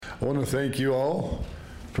I want to thank you all.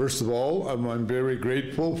 First of all, I'm very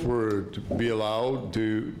grateful to be allowed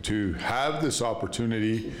to have this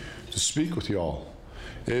opportunity to speak with you all.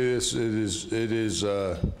 It is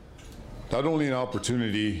not only an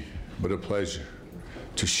opportunity, but a pleasure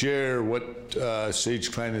to share what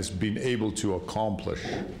Sage Clan has been able to accomplish.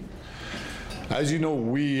 As you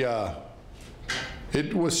know,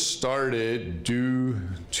 it was started due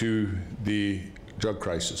to the drug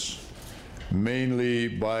crisis, mainly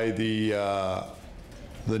by the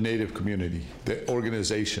Native community, the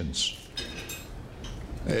organizations.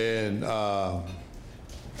 And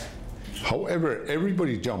however,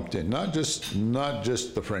 everybody jumped in, not just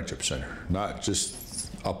the Friendship Center, not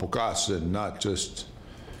just Apocasa,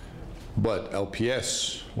 but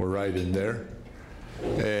LPS were right in there.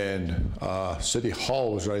 And City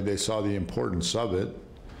Hall was right, they saw the importance of it.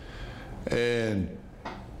 And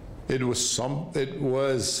it was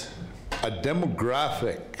a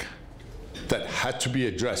demographic that had to be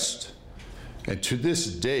addressed. And to this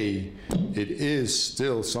day, it is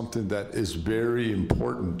still something that is very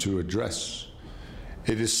important to address.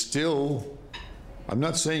 It is still, I'm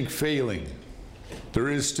not saying failing, there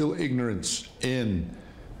is still ignorance in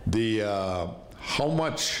how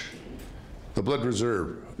much the blood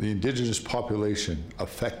reserve, the indigenous population,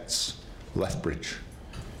 affects Lethbridge.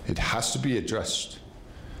 It has to be addressed.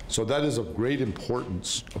 So that is of great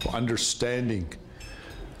importance of understanding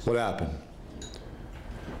what happened.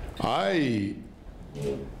 My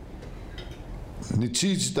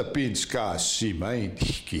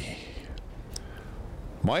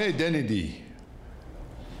identity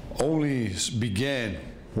only began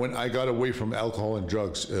when I got away from alcohol and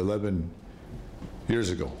drugs 11 years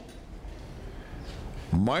ago.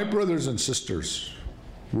 My brothers and sisters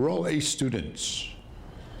were all A students,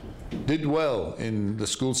 did well in the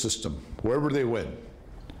school system, wherever they went,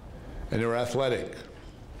 and they were athletic.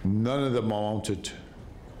 None of them amounted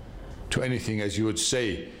to anything, as you would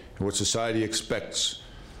say, what society expects.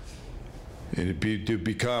 To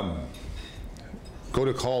go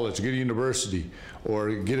to college, get a university, or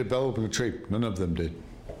get a developing trade. None of them did.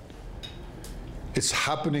 It's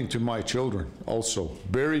happening to my children also.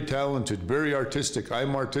 Very talented, very artistic.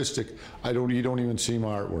 I'm artistic. You don't even see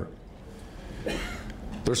my artwork.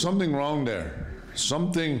 There's something wrong there.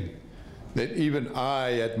 Something that even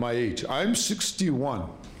I, at my age, I'm 61.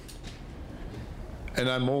 And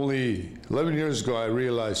I'm only, 11 years ago, I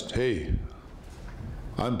realized, hey,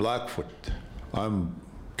 I'm Blackfoot. I'm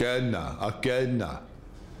Akadna.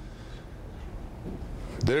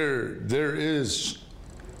 There is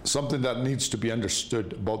something that needs to be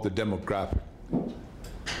understood about the demographic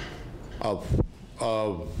of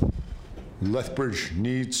Lethbridge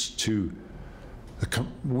needs to,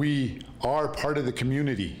 we are part of the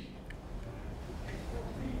community.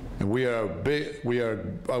 And we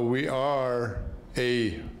are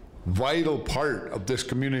a vital part of this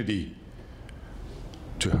community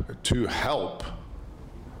to help.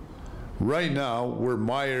 Right now, we're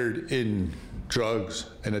mired in drugs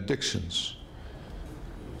and addictions.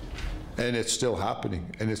 And it's still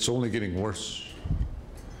happening, and it's only getting worse.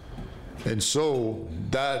 And so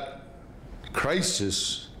that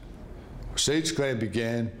crisis, Sage Clan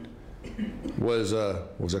began, was a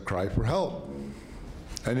cry for help.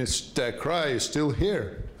 And that cry is still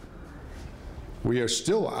here. We are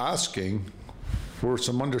still asking for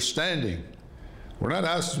some understanding. We're not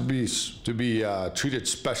asked to be treated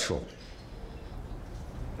special,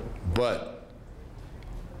 but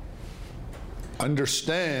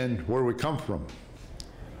understand where we come from.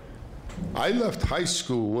 I left high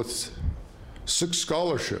school with 6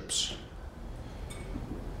 scholarships.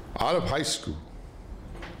 Out of high school,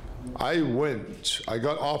 I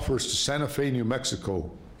got offers to Santa Fe, New Mexico,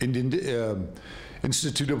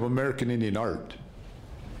 Institute of American Indian Art.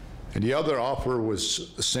 And the other offer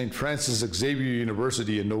was St. Francis Xavier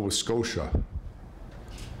University in Nova Scotia.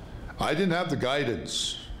 I didn't have the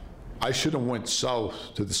guidance. I should have went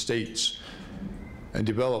south to the States and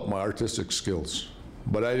developed my artistic skills.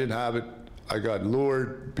 But I didn't have it. I got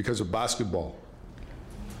lured because of basketball.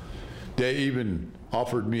 They even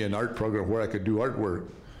offered me an art program where I could do artwork.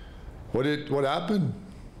 What happened?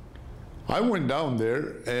 I went down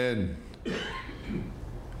there and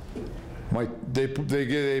they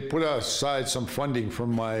put aside some funding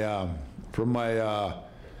from my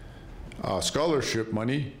scholarship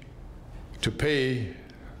money to pay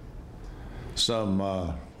some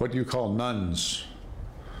what you call nuns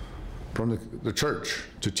from the church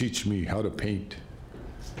to teach me how to paint.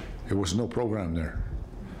 There was no program there,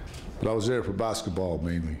 but I was there for basketball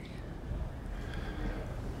mainly.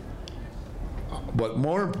 But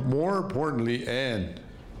more importantly,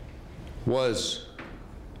 was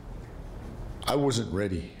I wasn't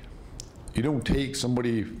ready. You don't take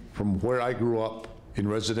somebody from where I grew up in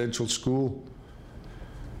residential school,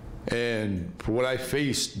 and for what I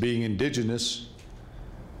faced being Indigenous,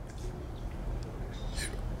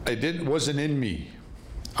 it wasn't in me.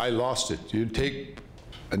 I lost it. You take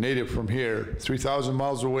a native from here, 3,000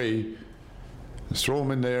 miles away, throw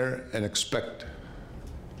them in there and expect.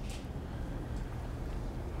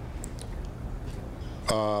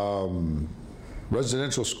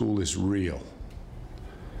 Residential school is real.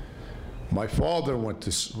 My father went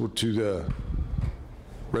to the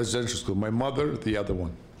residential school, my mother, the other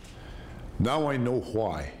one. Now I know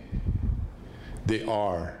why.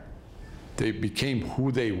 They became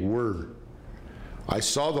who they were. I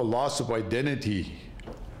saw the loss of identity.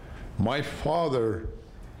 My father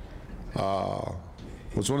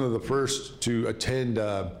was one of the first to attend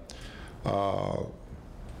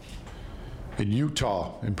in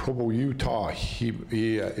Utah, in Provo, Utah.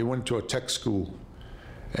 He went to a tech school,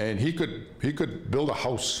 and he could build a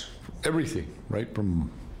house, everything, right, from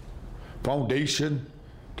foundation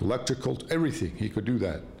to electrical, to everything. He could do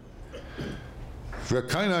that. The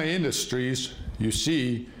kind of industries you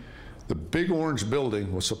see, the big orange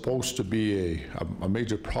building was supposed to be a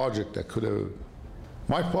major project that could have.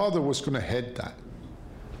 My father was going to head that,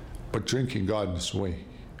 but drinking got in his way.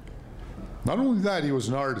 Not only that, he was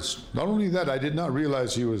an artist. Not only that, I did not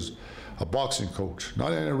realize he was a boxing coach.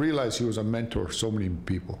 Not only did I realize he was a mentor for so many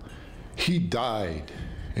people. He died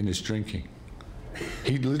in his drinking.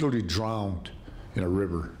 He literally drowned in a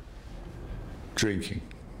river drinking.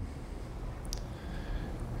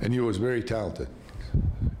 And he was very talented.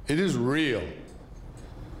 It is real.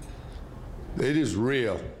 It is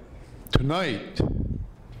real. Tonight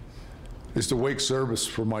is the wake service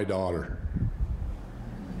for my daughter.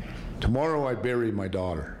 Tomorrow I bury my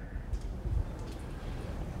daughter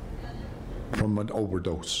from an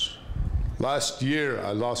overdose. Last year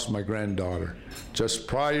I lost my granddaughter. Just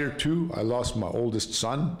prior to, I lost my oldest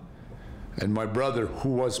son and my brother, who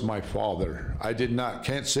was my father.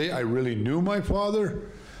 Can't say I really knew my father.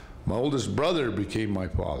 My oldest brother became my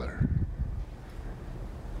father.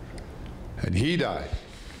 And he died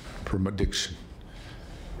from addiction.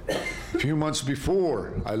 A few months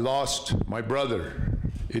before, I lost my brother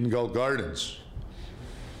in Gulf Gardens.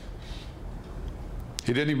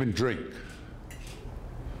 He didn't even drink.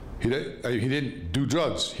 He didn't do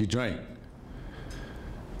drugs, he drank.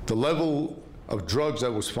 The level of drugs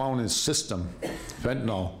that was found in his system,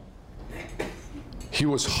 fentanyl, he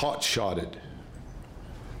was hot-shotted.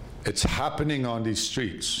 It's happening on these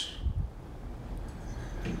streets.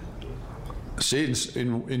 See,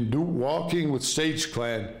 in walking with Sage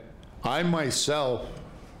Clan, I myself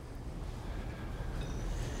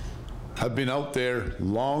have been out there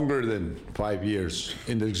longer than 5 years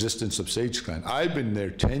in the existence of Sage Clan. I've been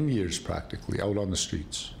there 10 years practically out on the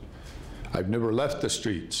streets. I've never left the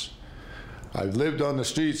streets. I've lived on the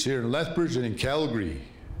streets here in Lethbridge and in Calgary.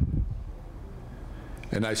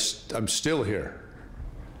 And I'm still here.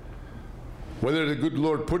 Whether the good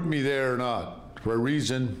Lord put me there or not, for a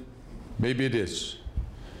reason, maybe it is.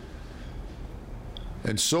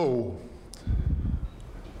 And so,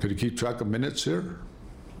 could you keep track of minutes here?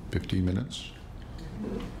 15 minutes?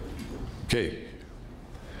 Okay.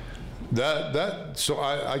 So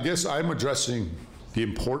I guess I'm addressing the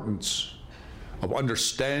importance of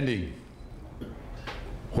understanding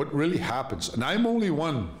what really happens. And I'm only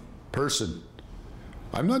one person.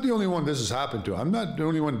 I'm not the only one this has happened to. I'm not the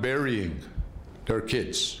only one burying their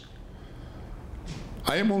kids.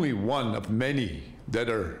 I am only one of many that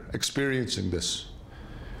are experiencing this.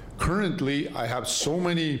 Currently, I have so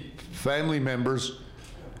many family members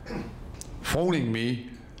phoning me,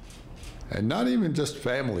 and not even just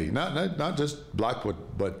family, not just Blackwood,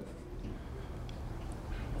 but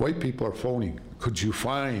white people are phoning. Could you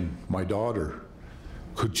find my daughter?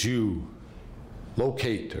 Could you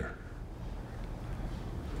locate her?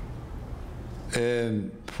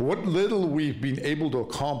 And for what little we've been able to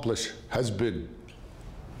accomplish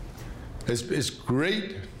is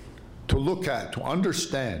great to look at, to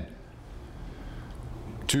understand,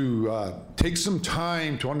 to take some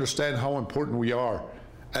time to understand how important we are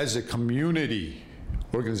as a community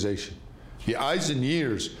organization, the eyes and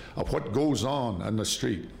ears of what goes on the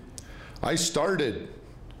street. I started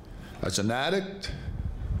as an addict,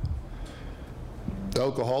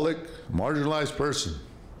 alcoholic, marginalized person.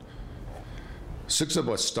 6 of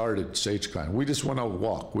us started Sage Clan. We just went out and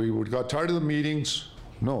walked. We got tired of the meetings.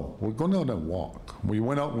 No, we're going out and walk. We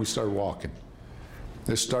went out and we started walking.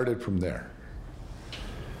 This started from there.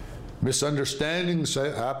 Misunderstandings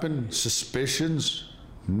happen, suspicions,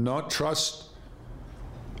 not trust.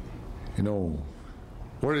 You know,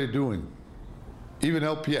 what are they doing? even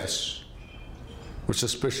LPS, were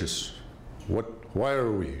suspicious. Why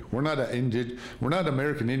are we? We're not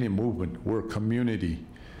American Indian movement, we're a community.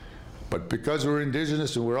 But because we're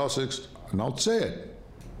indigenous and we're also, and I'll say it,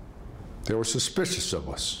 they were suspicious of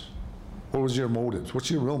us. What was your motives?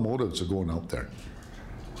 What's your real motives of going out there?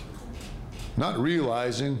 Not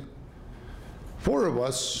realizing 4 of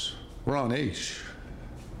us were on AISH.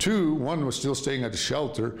 2, one was still staying at the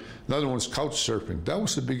shelter, the other one was couch surfing. That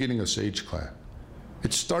was the beginning of Sage Clan.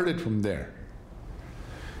 It started from there.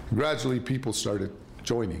 Gradually, people started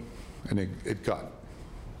joining, and it got.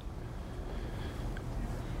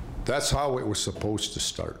 That's how it was supposed to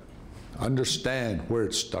start. Understand where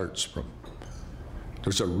it starts from.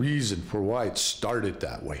 There's a reason for why it started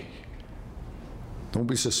that way. Don't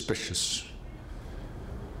be suspicious.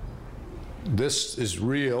 This is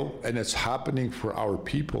real, and it's happening for our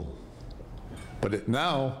people. But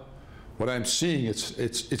now, what I'm seeing, it's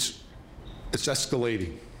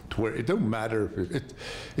escalating to where it don't matter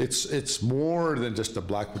if it's more than just the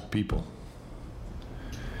Blackfoot people.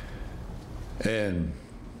 And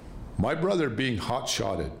my brother being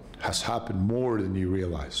hot-shotted has happened more than you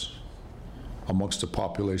realize amongst the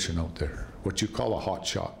population out there, what you call a hot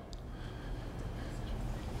shot.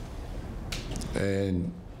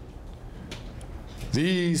 And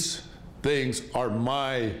these things are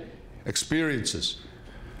my experiences.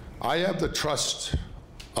 I have the trust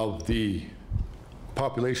of the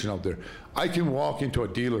population out there. I can walk into a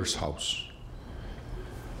dealer's house,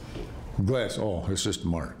 glance, oh, it's just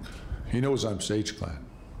Mark. He knows I'm Sage Clan.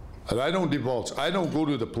 And I don't divulge. I don't go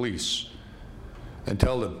to the police and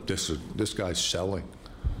tell them this guy's selling.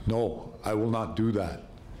 No, I will not do that.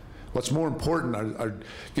 What's more important are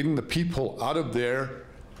getting the people out of there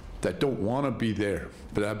that don't want to be there,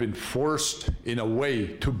 but have been forced in a way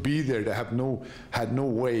to be there, that had no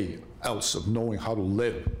way else of knowing how to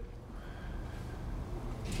live.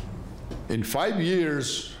 In 5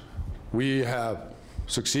 years, we have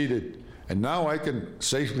succeeded, and now I can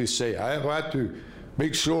safely say I have had to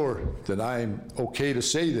make sure that I'm okay to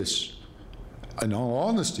say this. In all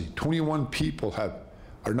honesty, 21 people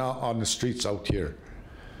are now on the streets out here.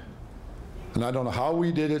 And I don't know how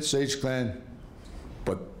we did it, Sage Clan,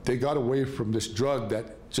 but they got away from this drug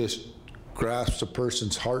that just grasps a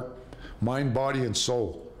person's heart, mind, body, and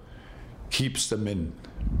soul, keeps them in,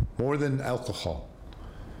 more than alcohol,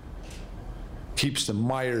 keeps them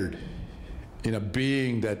mired in a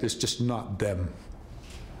being that is just not them.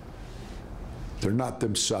 They're not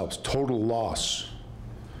themselves, total loss.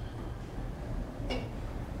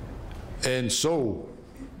 And so,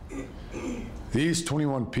 these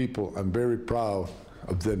 21 people, I'm very proud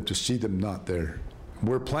of them to see them not there.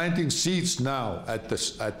 We're planting seeds now at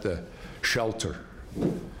the shelter.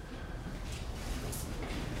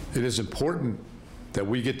 It is important that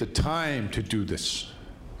we get the time to do this.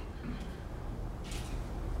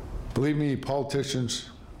 Believe me, politicians,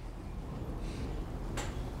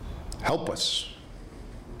 help us.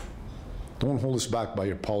 Don't hold us back by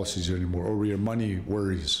your policies anymore or your money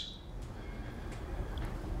worries.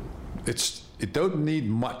 It doesn't need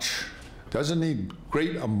much. It doesn't need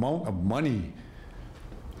great amount of money.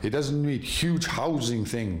 It doesn't need huge housing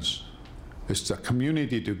things. It's the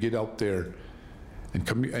community to get out there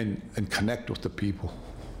and connect with the people.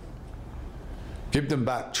 Give them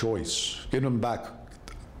back choice. Give them back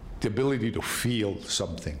the ability to feel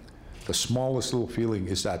something. The smallest little feeling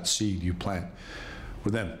is that seed you plant for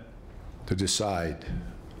them to decide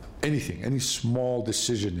anything. Any small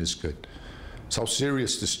decision is good. It's how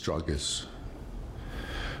serious this drug is.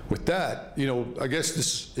 With that, I guess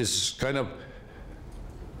this is kind of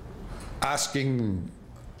asking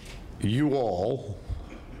you all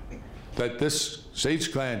that this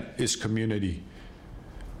Sage Clan is community.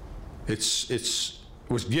 It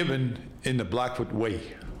was given in the Blackfoot way.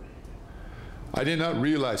 I did not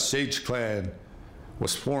realize Sage Clan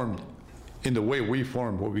was formed in the way we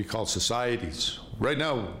formed what we call societies. Right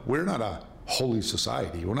now, we're not a holy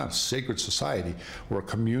society. We're not a sacred society. We're a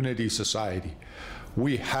community society.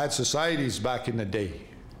 We had societies back in the day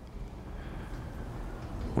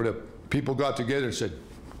where the people got together and said,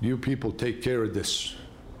 you people take care of this.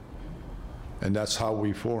 And that's how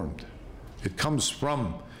we formed. It comes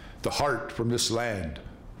from the heart, from this land.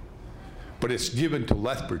 But it's given to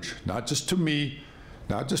Lethbridge, not just to me,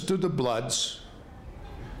 not just to the Bloods,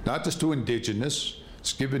 not just to Indigenous.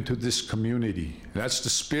 It's given to this community. And that's the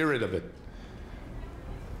spirit of it.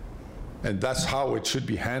 And that's how it should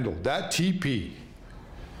be handled. That teepee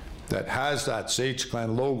that has that Sage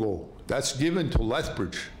Clan logo, that's given to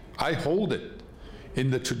Lethbridge. I hold it in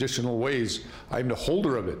the traditional ways. I'm the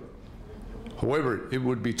holder of it. However, it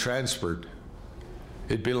would be transferred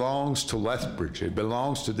It belongs to Lethbridge. It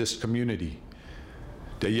belongs to this community.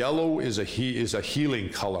 The yellow is a healing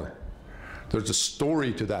color. There's a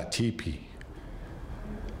story to that teepee.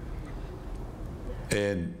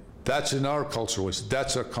 And that's in our culture.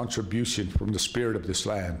 That's a contribution from the spirit of this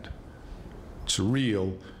land. It's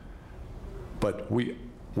real, but we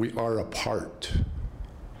are a part.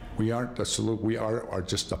 We aren't a solution. We are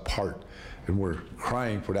just a part, and we're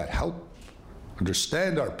crying for that help.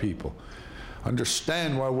 Understand our people.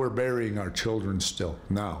 Understand why we're burying our children still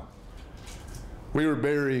now. We were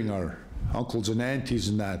burying our uncles and aunties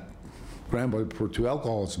and that grandmother to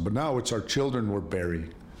alcoholism, but now it's our children we're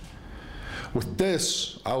burying. With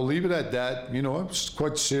this, I'll leave it at that. You know, I'm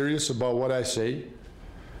quite serious about what I say.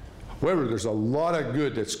 However, there's a lot of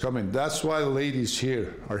good that's coming. That's why the ladies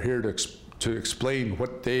here are here to explain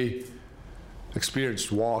what they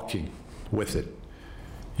experienced walking with it.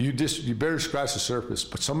 You barely scratch the surface,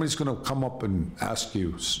 but somebody's going to come up and ask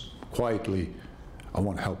you quietly, I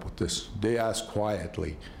want help with this. They ask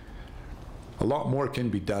quietly. A lot more can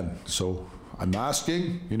be done. So I'm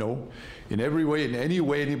asking, you know, in every way, in any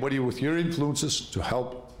way, anybody with your influences to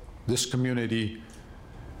help this community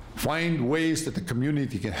find ways that the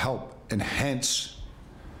community can help enhance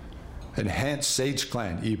Sage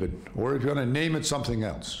Clan even, or if you're going to name it something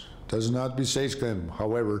else. It does not be Sage Clan.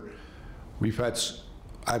 However,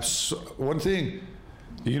 one thing,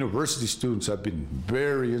 the university students have been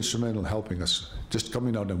very instrumental in helping us, just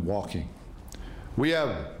coming out and walking. We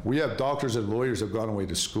have doctors and lawyers that have gone away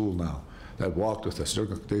to school now that walked with us.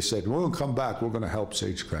 They said, we're going to come back, we're going to help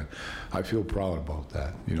Sage Clan. I feel proud about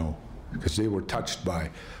that, you know, because they were touched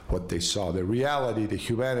by what they saw, the reality, the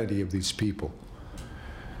humanity of these people.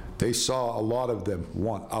 They saw a lot of them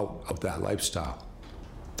want out of that lifestyle.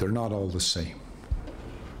 They're not all the same.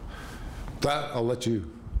 That, I'll let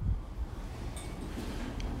you.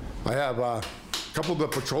 I have a couple of the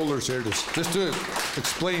patrollers here just to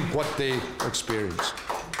explain what they experienced.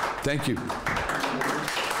 Thank you.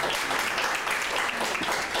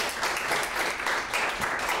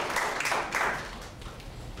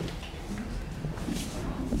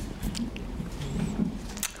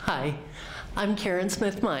 Hi, I'm Karen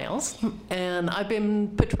Smith-Miles, and I've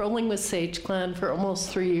been patrolling with Sage Clan for almost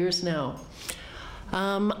 3 years now.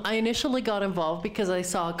 I initially got involved because I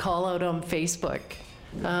saw a call out on Facebook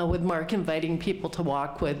with Mark inviting people to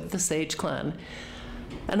walk with the Sage Clan.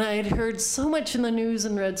 And I had heard so much in the news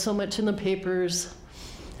and read so much in the papers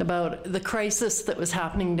about the crisis that was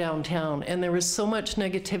happening downtown, and there was so much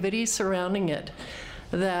negativity surrounding it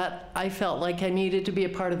that I felt like I needed to be a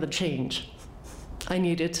part of the change. I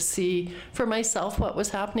needed to see for myself what was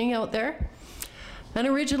happening out there. And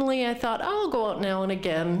originally I thought, I'll go out now and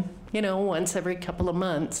again, you know, once every couple of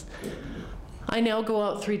months. I now go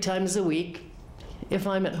out 3 times a week. If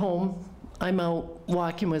I'm at home, I'm out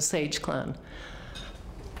walking with Sage Clan.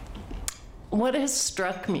 What has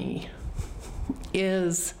struck me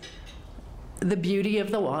is the beauty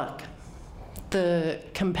of the walk, the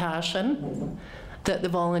compassion that the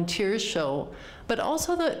volunteers show, but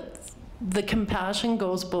also that the compassion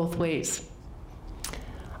goes both ways.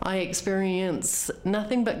 I experience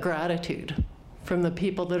nothing but gratitude from the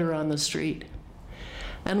people that are on the street.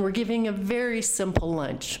 And we're giving a very simple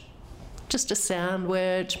lunch. Just a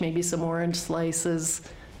sandwich, maybe some orange slices,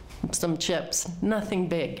 some chips, nothing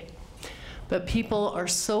big. But people are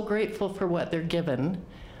so grateful for what they're given.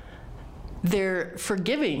 They're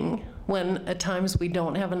forgiving when at times we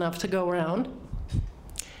don't have enough to go around.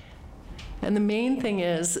 And the main thing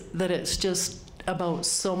is that it's just about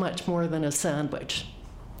so much more than a sandwich.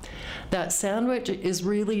 That sandwich is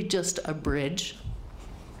really just a bridge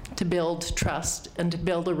to build trust and to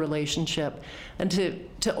build a relationship and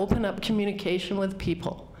to open up communication with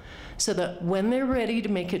people so that when they're ready to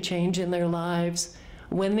make a change in their lives,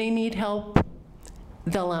 when they need help,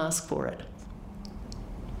 they'll ask for it.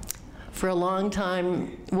 For a long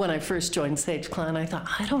time, when I first joined Sage Clan, I thought,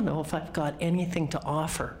 I don't know if I've got anything to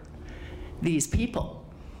offer these people.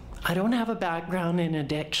 I don't have a background in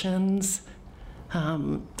addictions.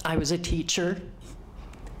 I was a teacher.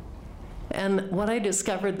 And what I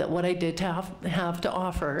discovered that what I did have to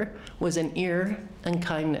offer was an ear and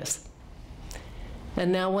kindness.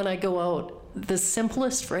 And now when I go out, the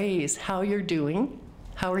simplest phrase, how are you doing,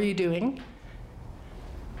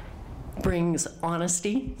 brings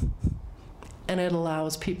honesty, and it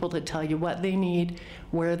allows people to tell you what they need,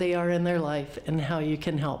 where they are in their life, and how you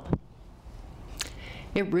can help.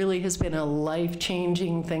 It really has been a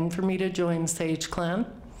life-changing thing for me to join Sage Clan.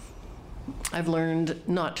 I've learned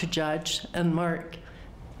not to judge, and Mark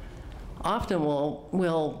often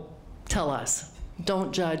will tell us,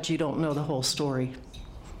 don't judge, you don't know the whole story.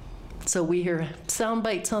 So we hear sound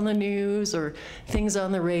bites on the news or things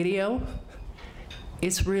on the radio.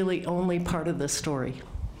 It's really only part of the story.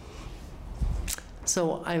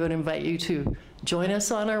 So I would invite you to join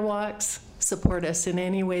us on our walks, support us in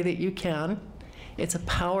any way that you can. It's a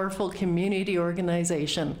powerful community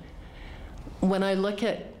organization. When I look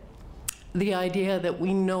at the idea that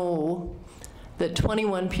we know that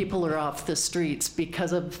 21 people are off the streets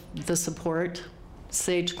because of the support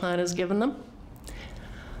Sage Clan has given them,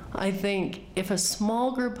 I think if a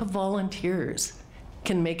small group of volunteers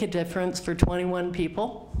can make a difference for 21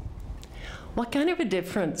 people, what kind of a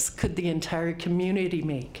difference could the entire community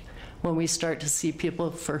make when we start to see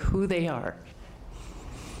people for who they are?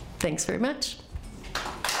 Thanks very much.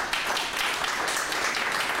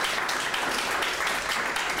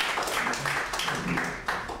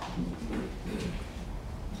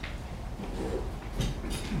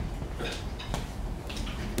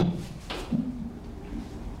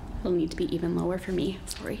 It'll need to be even lower for me,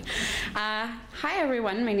 sorry. Hi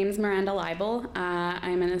everyone, my name is Miranda Leibel.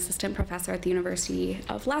 I'm an assistant professor at the University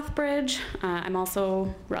of Lethbridge. I'm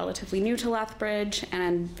also relatively new to Lethbridge and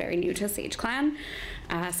I'm very new to Sage Clan.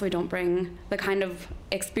 So I don't bring the kind of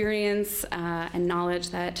experience and knowledge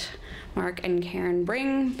that Mark and Karen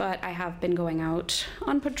bring, but I have been going out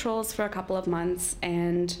on patrols for a couple of months,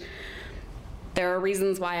 and there are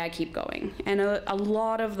reasons why I keep going. And a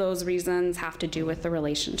lot of those reasons have to do with the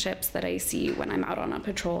relationships that I see when I'm out on a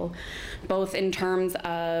patrol, both in terms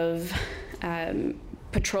of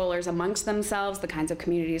patrollers amongst themselves, the kinds of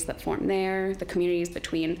communities that form there, the communities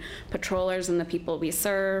between patrollers and the people we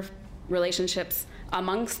serve, relationships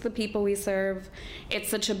amongst the people we serve. It's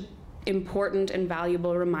such an important and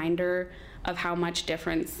valuable reminder of how much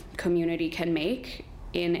difference community can make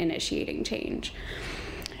in initiating change.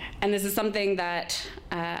 And this is something that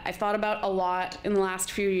I've thought about a lot in the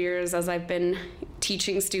last few years as I've been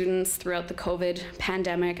teaching students throughout the COVID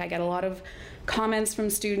pandemic. I get a lot of comments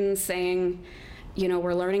from students saying, you know,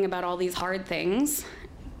 we're learning about all these hard things,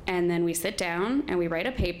 and then we sit down and we write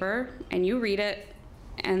a paper and you read it,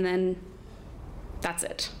 and then that's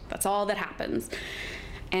it. That's all that happens.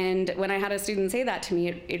 And when I had a student say that to me,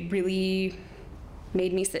 it really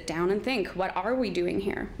made me sit down and think, what are we doing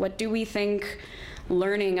here? What do we think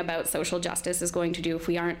learning about social justice is going to do if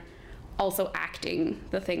we aren't also acting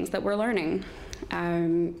the things that we're learning?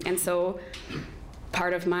 And so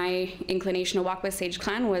part of my inclination to walk with Sage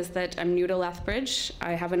Clan was that I'm new to Lethbridge.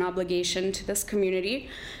 I have an obligation to this community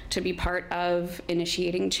to be part of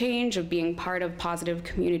initiating change, of being part of positive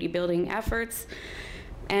community building efforts.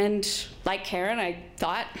 And like Karen, I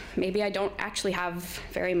thought maybe I don't actually have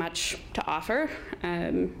very much to offer.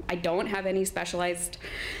 I don't have any specialized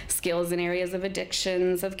skills in areas of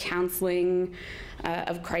addictions, of counseling,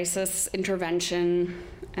 of crisis intervention.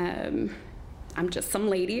 I'm just some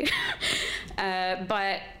lady.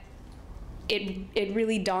 But it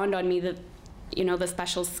really dawned on me that, you know, the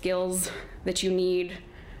special skills that you need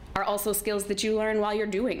are also skills that you learn while you're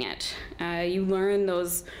doing it. You learn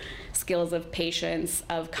those skills of patience,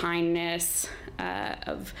 of kindness,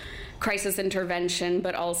 of crisis intervention,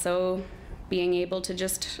 but also being able to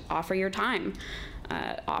just offer your time,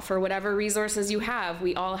 offer whatever resources you have.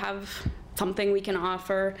 We all have something we can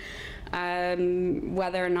offer,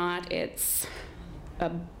 whether or not it's a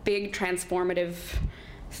big transformative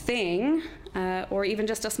thing, or even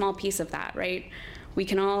just a small piece of that, right? We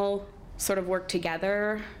can all sort of work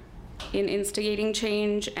together in instigating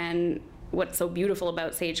change, and what's so beautiful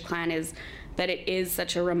about Sage Clan is that it is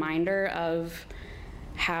such a reminder of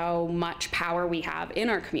how much power we have in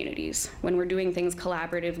our communities. When we're doing things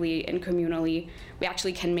collaboratively and communally, we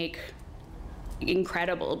actually can make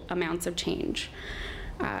incredible amounts of change.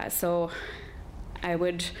 So I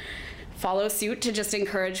would follow suit to just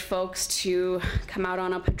encourage folks to come out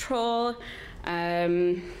on a patrol,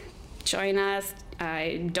 join us,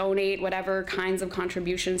 donate whatever kinds of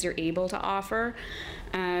contributions you're able to offer.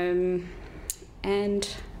 And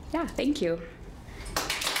yeah, thank you.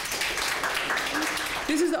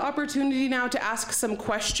 This is the opportunity now to ask some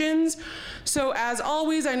questions. So as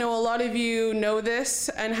always, I know a lot of you know this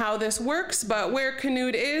and how this works, but where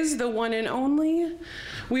Canute is, the one and only,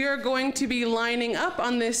 we are going to be lining up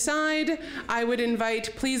on this side. I would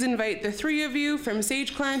please invite the three of you from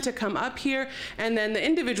Sage Clan to come up here, and then the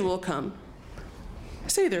individual come.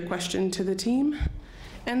 Say their question to the team,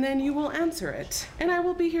 and then you will answer it. And I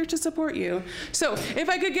will be here to support you. So if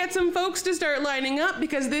I could get some folks to start lining up,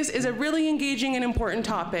 because this is a really engaging and important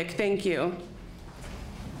topic. Thank you.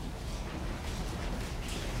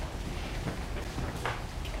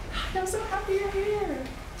 I'm so happy you're here.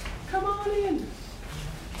 Come on in.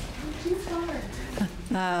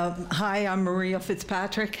 Hi, I'm Maria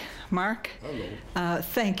Fitzpatrick. Mark. Hello.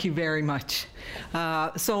 Thank you very much.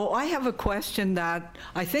 So I have a question that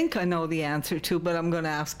I think I know the answer to, but I'm going to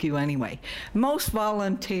ask you anyway. Most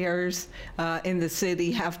volunteers in the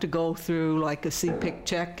city have to go through like a CPIC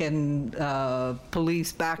check and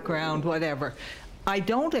police background, whatever. I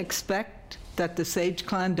don't expect that the Sage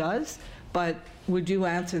Clan does, but would you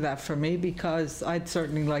answer that for me? Because I'd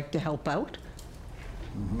certainly like to help out.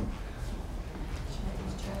 Mm-hmm.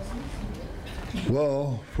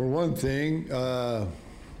 Well, for one thing, I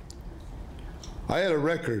had a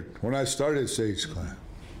record when I started Sage Clan,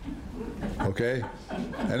 okay?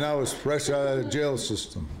 And I was fresh out of the jail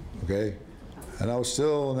system, okay? And I was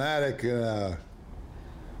still an addict and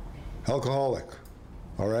alcoholic,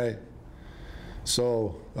 all right?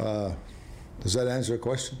 So, does that answer a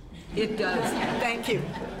question? It does. Thank you.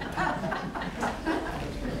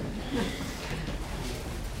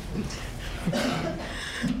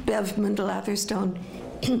 Bev Mundell-Atherstone,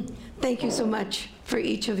 thank you so much for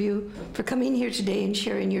each of you for coming here today and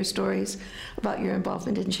sharing your stories about your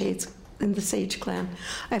involvement in the Sage Clan.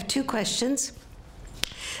 I have two questions,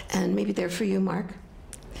 and maybe they're for you, Mark.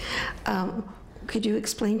 Could you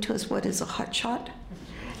explain to us what is a hot shot?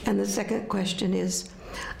 And the second question is,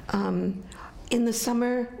 in the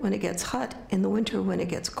summer when it gets hot, in the winter when it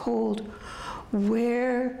gets cold,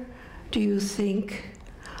 where do you think,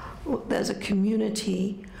 as a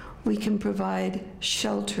community, we can provide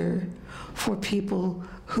shelter for people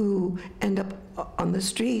who end up on the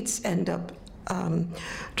streets, end up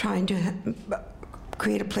trying to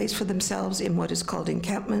create a place for themselves in what is called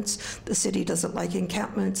encampments? The city doesn't like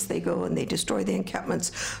encampments. They go and they destroy the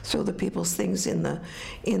encampments, throw the people's things in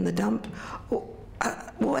the dump.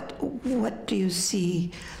 What do you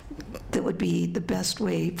see that would be the best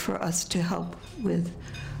way for us to help with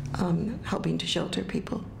helping to shelter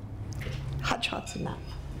people? Hot shots in that.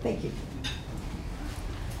 Thank you.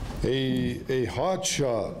 A hot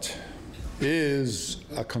shot is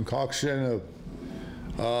a concoction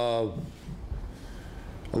of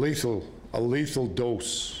a lethal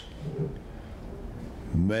dose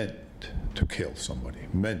meant to kill somebody,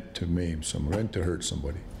 meant to maim someone, meant to hurt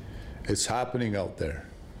somebody. It's happening out there.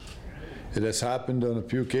 It has happened on a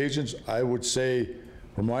few occasions. I would say,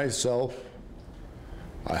 for myself,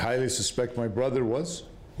 I highly suspect my brother was,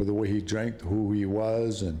 with the way he drank, who he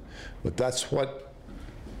was, but that's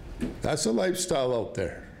a lifestyle out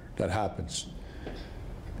there that happens.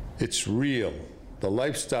 It's real. The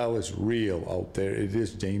lifestyle is real out there. It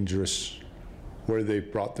is dangerous where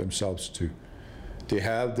they've brought themselves to. They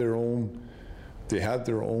have their own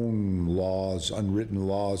laws, unwritten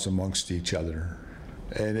laws amongst each other,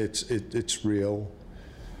 and it's real.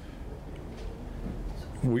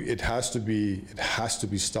 It has to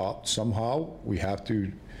be stopped somehow. We have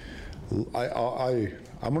to.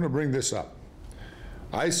 I'm going to bring this up.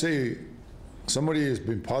 I say somebody has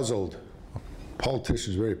been puzzled.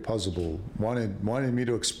 Politicians very puzzled, wanted me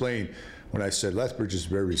to explain when I said Lethbridge is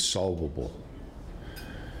very solvable.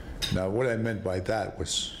 Now, what I meant by that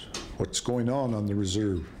was what's going on the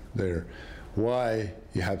reserve there. Why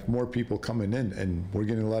you have more people coming in, and we're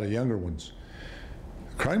getting a lot of younger ones.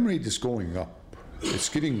 The crime rate is going up. It's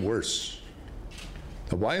getting worse.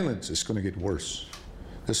 The violence is going to get worse.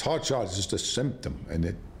 This hot shot is just a symptom, and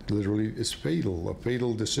it literally is fatal, a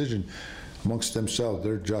fatal decision amongst themselves,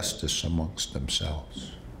 their justice amongst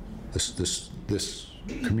themselves. This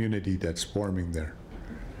community that's forming there.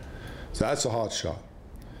 So that's a hot shot.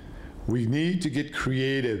 We need to get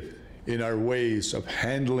creative in our ways of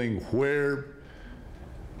handling where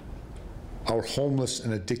our homeless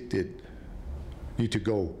and addicted need to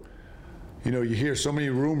go. You know, you hear so many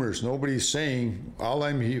rumors, nobody's saying, all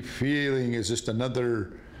I'm feeling is just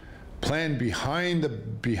another plan behind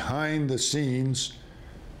the scenes.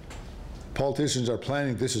 Politicians are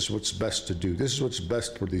planning, this is what's best to do. This is what's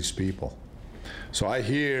best for these people. So I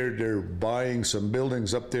hear they're buying some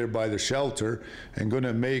buildings up there by the shelter and going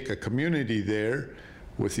to make a community there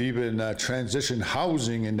with even transition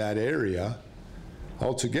housing in that area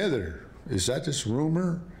altogether. Is that just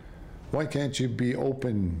rumor? Why can't you be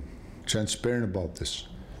open, transparent about this?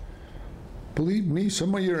 Believe me,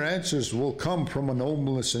 some of your answers will come from an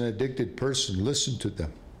homeless and addicted person. Listen to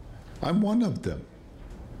them. I'm one of them.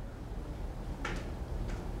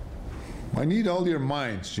 I need all your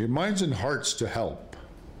minds and hearts to help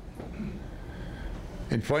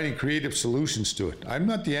in finding creative solutions to it. I'm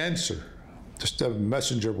not the answer, just a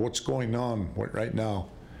messenger of what's going on right now,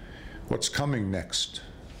 what's coming next.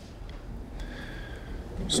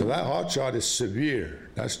 So that hotshot is severe.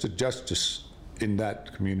 That's the justice in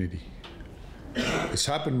that community. It's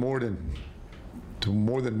happened to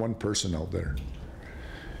more than one person out there.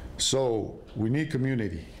 So we need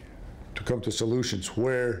community. to come to solutions.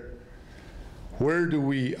 Where do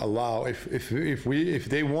we allow, if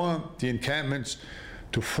they want the encampments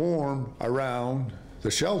to form around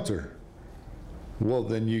the shelter, well,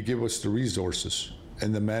 then you give us the resources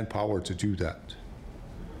and the manpower to do that.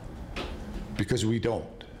 Because we don't.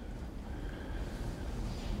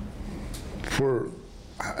 For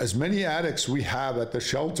as many addicts we have at the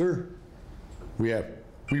shelter,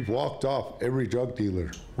 we've walked off every drug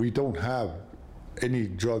dealer. We don't have any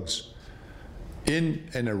drugs in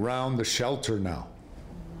and around the shelter now.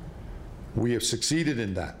 We have succeeded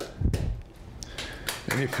in that.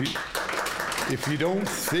 And if you don't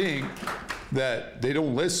think that they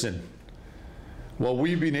don't listen, well,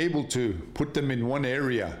 we've been able to put them in one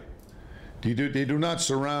area. They do not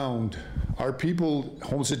surround, our people,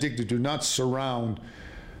 homeless addicted, do not surround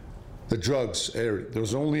the drugs area.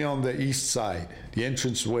 There's only on the east side. The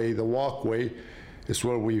entranceway, the walkway is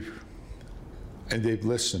where and they've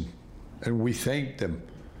listened. And we thank them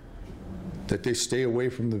that they stay away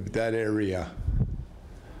from that area.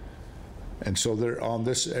 And so they're on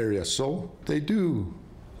this area. So they do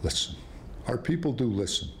listen. Our people do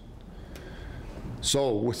listen.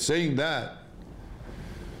 So with saying that,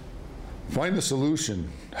 find a solution.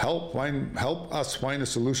 Help us find a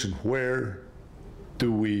solution. Where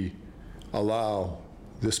do we allow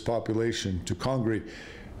this population to congregate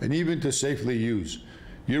and even to safely use?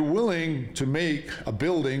 You're willing to make a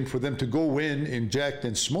building for them to go in, inject,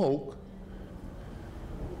 and smoke,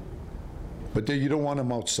 but then you don't want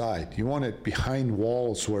them outside. You want it behind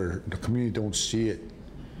walls where the community don't see it.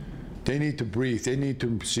 They need to breathe. They need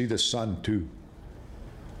to see the sun too.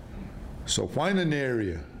 So find an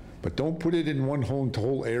area, but don't put it in one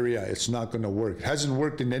whole area. It's not going to work. It hasn't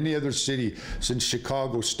worked in any other city since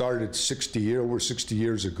Chicago started over 60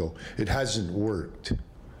 years ago. It hasn't worked.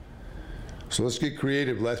 So let's get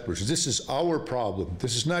creative, Lethbridge. This is our problem.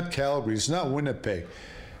 This is not Calgary. It's not Winnipeg.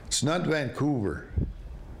 It's not Vancouver.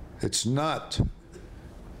 It's not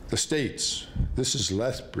the States. This is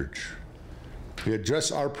Lethbridge. We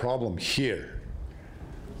address our problem here.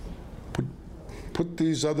 Put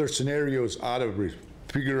these other scenarios out of reach.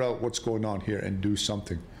 Figure out what's going on here and do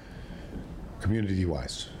something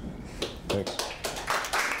community-wise. Thanks.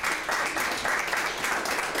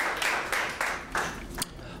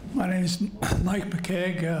 My name is Mike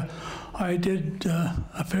McKeag. I did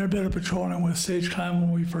a fair bit of patrolling with Sage Clan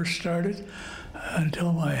when we first started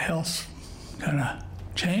until my health kind of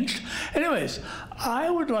changed. Anyways, I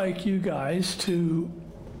would like you guys to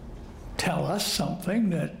tell us something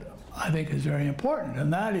that I think is very important,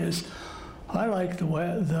 and that is I like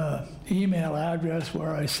the email address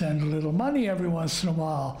where I send a little money every once in a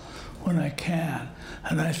while when I can.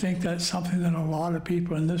 And I think that's something that a lot of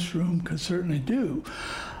people in this room could certainly do.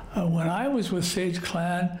 When I was with Sage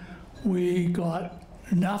Clan, we got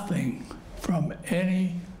nothing from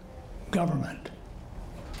any government,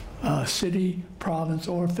 city, province,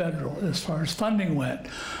 or federal, as far as funding went.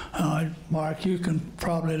 Mark, you can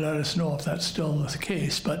probably let us know if that's still the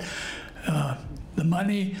case, but the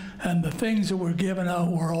money and the things that were given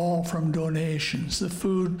out were all from donations. The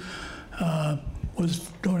food was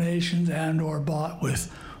donations and or bought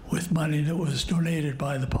with money that was donated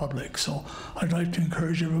by the public. So I'd like to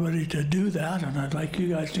encourage everybody to do that, and I'd like you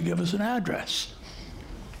guys to give us an address.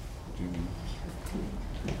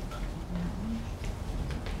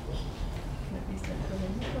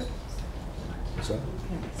 What's that?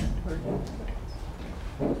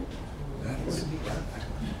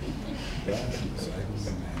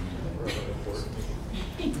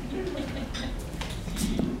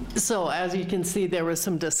 So as you can see, there was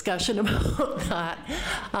some discussion about that.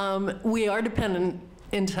 We are dependent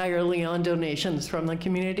entirely on donations from the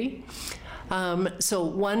community. So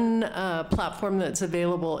one platform that's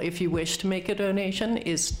available if you wish to make a donation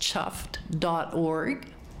is chuffed.org.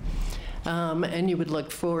 And you would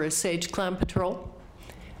look for Sage Clan Patrol,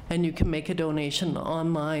 and you can make a donation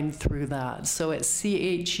online through that. So it's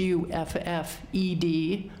chuffed.org.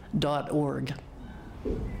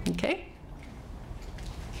 Okay?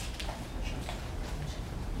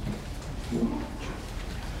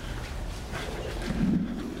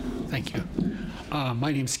 Thank you.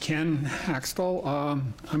 My name's Ken Haxtell.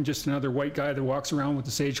 I'm just another white guy that walks around with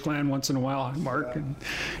the Sage Clan once in a while, Mark and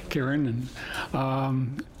Karen.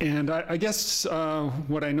 And I guess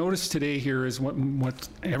what I noticed today here is what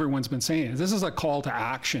everyone's been saying. This is a call to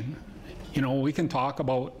action. You know, we can talk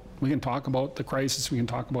about the crisis, we can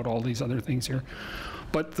talk about all these other things here,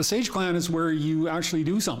 but the Sage Clan is where you actually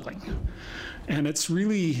do something. And it's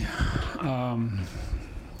really,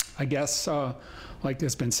 I guess, like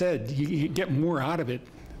has been said, you get more out of it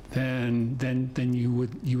than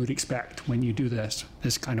you would expect when you do this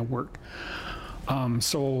kind of work.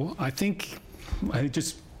 So I think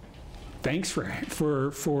thanks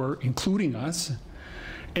for including us.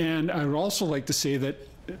 And I would also like to say that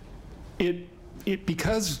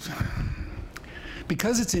because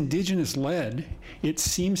it's Indigenous led, it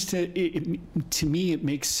seems to me it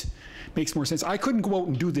makes more sense. I couldn't go out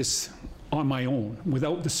and do this on my own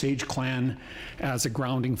without the Sage Clan as a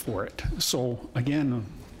grounding for it. So again,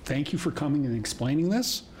 thank you for coming and explaining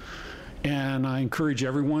this. And I encourage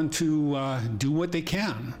everyone to do what they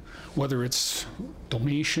can, whether it's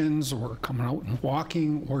donations or coming out and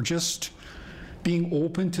walking or just being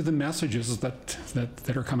open to the messages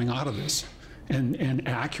that are coming out of this and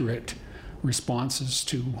accurate responses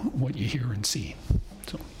to what you hear and see.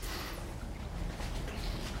 So.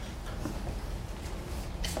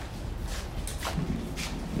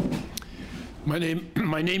 My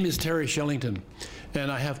name is Terry Shellington,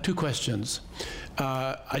 and I have two questions.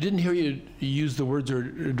 I didn't hear you use the words or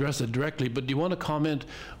address it directly, but do you want to comment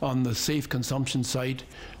on the safe consumption site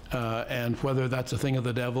and whether that's a thing of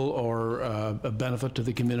the devil or a benefit to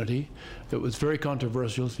the community? It was very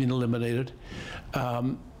controversial. It's been eliminated.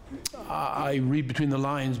 I read between the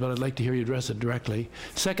lines, but I'd like to hear you address it directly.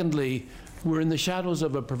 Secondly, we're in the shadows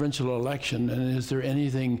of a provincial election, and is there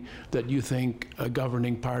anything that you think a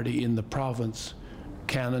governing party in the province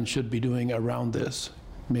can and should be doing around this?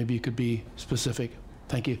 Maybe you could be specific.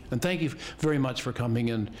 Thank you. And thank you very much for coming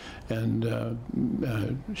and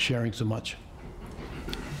sharing so much.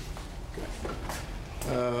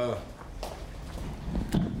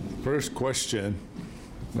 First question,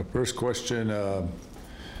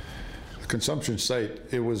 consumption site,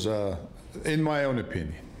 it was, in my own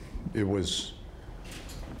opinion, it was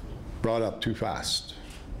brought up too fast.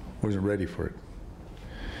 Wasn't ready for it.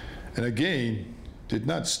 And again, did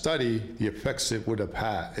not study the effects it would have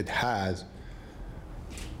had. It has.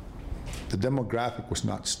 The demographic was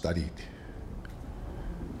not studied.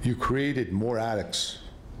 You created more addicts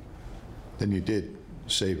than you did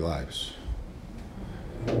save lives.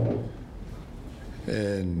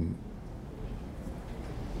 And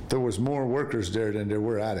there was more workers there than there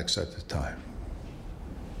were addicts at the time.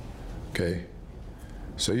 Okay?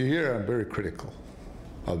 So you hear I'm very critical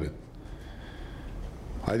of it.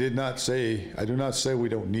 I do not say we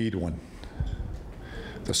don't need one.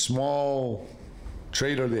 The small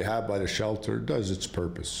trailer they have by the shelter does its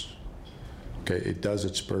purpose. Okay, it does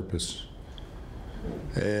its purpose.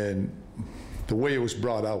 And the way it was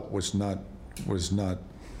brought out was not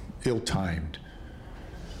ill-timed.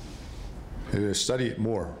 Study it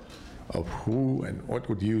more of who and what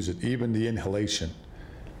would use it, even the inhalation.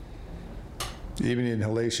 Even the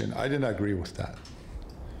inhalation, I did not agree with that.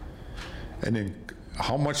 And then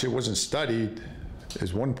how much it wasn't studied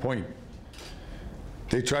is one point.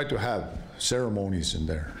 They tried to have ceremonies in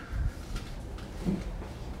there.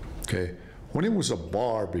 Okay, when it was a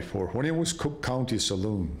bar before, when it was Cook County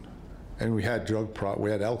Saloon, and we had we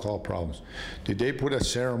had alcohol problems, did they put a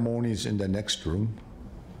ceremonies in the next room?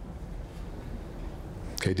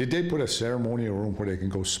 Okay, did they put a ceremonial room where they can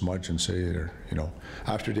go smudge and say they're,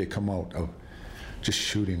 after they come out of just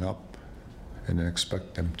shooting up and then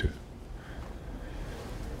expect them to?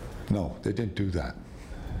 No, they didn't do that.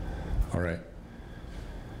 All right.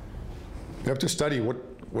 You have to study what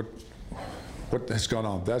has gone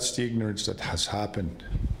on. That's the ignorance that has happened.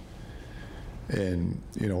 And,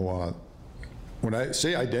 when I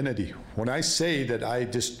say identity, when I say that I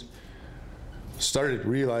just started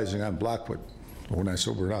realizing I'm Blackfoot when I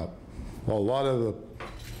sobered up, well, a lot of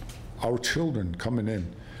our children coming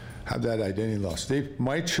in have that identity loss.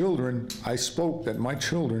 My children, I spoke that my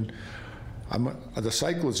children, the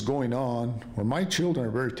cycle is going on where my children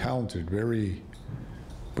are very talented,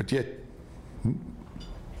 but yet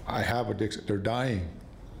I have addiction. They're dying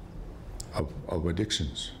of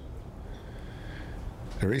addictions.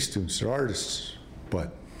 They're A students, they're artists,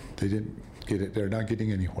 but they didn't get it. They're not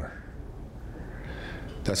getting anywhere.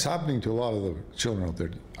 That's happening to a lot of the children out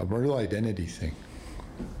there, a real identity thing.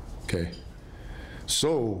 Okay,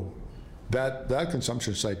 so that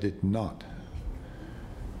consumption site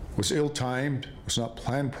was ill-timed, was not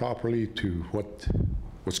planned properly to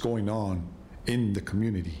what's going on in the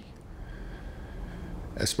community,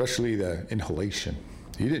 especially the inhalation.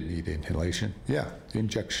 You didn't need inhalation. Yeah, the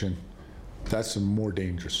injection, that's more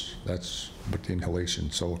dangerous. But the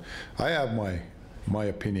inhalation. So I have my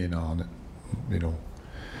opinion on it,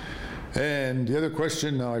 And the other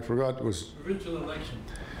question now I forgot was provincial election.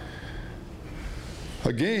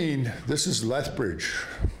 Again, this is Lethbridge.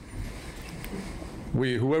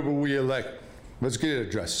 Whoever we elect, let's get it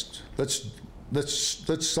addressed. Let's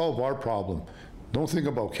solve our problem. Don't think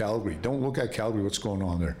about Calgary. Don't look at Calgary, what's going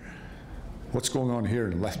on there. What's going on here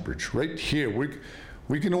in Lethbridge? Right here,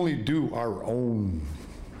 we can only do our own.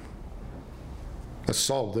 Let's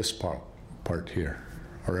solve this part here,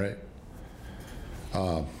 all right?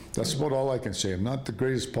 That's about all I can say. I'm not the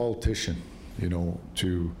greatest politician, you know,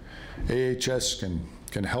 AHS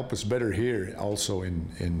can help us better here also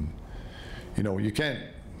in you know, you can't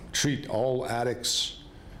treat all addicts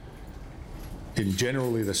in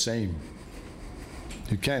generally the same.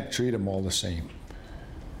 You can't treat them all the same.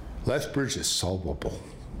 Lethbridge is solvable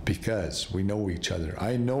because we know each other.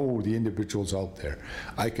 I know the individuals out there.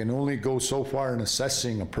 I can only go so far in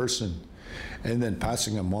assessing a person and then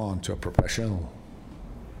passing them on to a professional.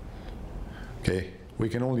 Okay, we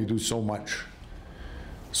can only do so much.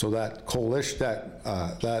 So that coalition,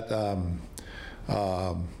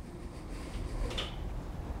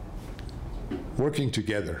 working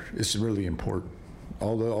together is really important.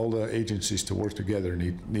 All the agencies to work together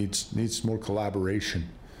needs more collaboration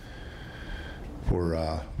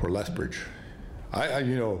for Lethbridge.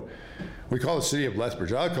 You know, we call it City of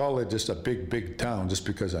Lethbridge. I call it just a big town just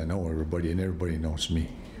because I know everybody and everybody knows me,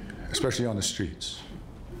 especially on the streets.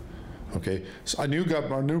 Okay, so a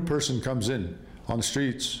new person comes in on the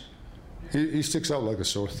streets, he sticks out like a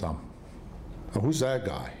sore thumb. Oh, who's that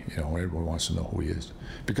guy? You know, everyone wants to know who he is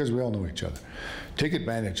because we all know each other. Take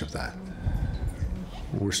advantage of that.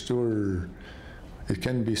 It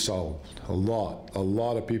can be solved. A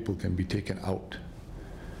lot of people can be taken out,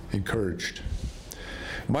 encouraged.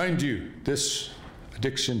 Mind you, this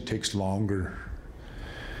addiction takes longer.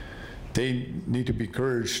 They need to be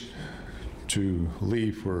encouraged to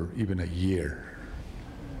leave for even a year,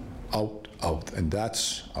 out, and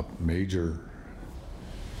that's a major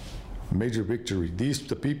victory. These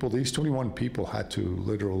 21 people had to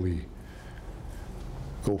literally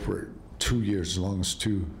go for 2 years, as long as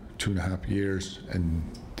two and a half years, and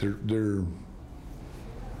they're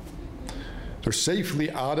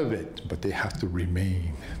safely out of it, but they have to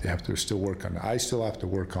remain. They have to still work on it. I still have to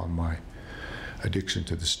work on my addiction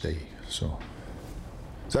to this day. So,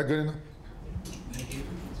 is that good enough?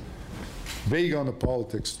 Vague on the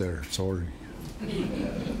politics there, sorry.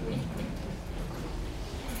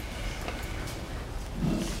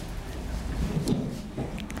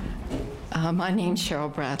 My name's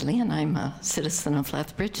Cheryl Bradley, and I'm a citizen of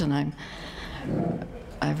Lethbridge, and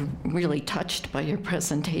I'm really touched by your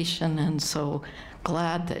presentation, and so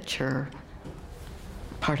glad that you're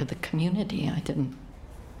part of the community. I didn't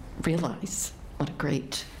realize what a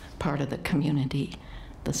great part of the community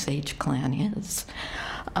the Sage Clan is.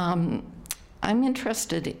 I'm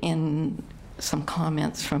interested in some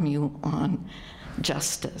comments from you on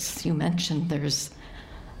justice. You mentioned there's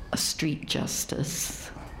a street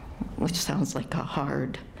justice, which sounds like a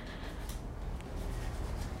hard,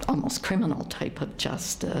 almost criminal type of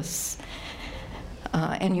justice.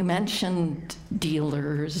 And you mentioned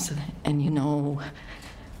dealers, and you know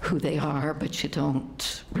who they are, but you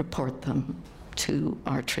don't report them to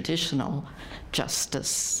our traditional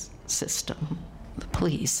justice system, the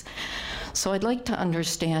police. So I'd like to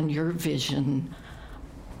understand your vision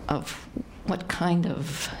of what kind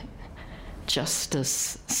of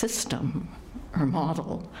justice system or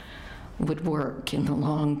model would work in the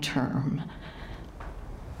long term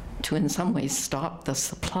to in some ways stop the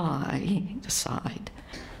supply side,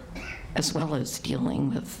 as well as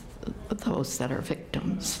dealing with those that are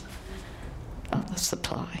victims of the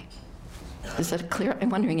supply. Is that clear? I'm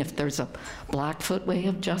wondering if there's a Blackfoot way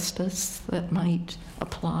of justice that might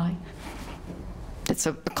apply. It's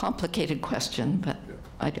a complicated question, but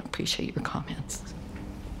I'd appreciate your comments.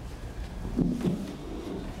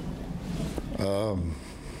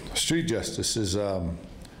 Street justice is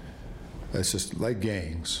it's just like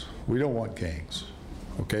gangs. We don't want gangs,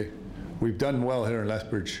 okay? We've done well here in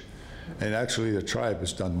Lethbridge, and actually the tribe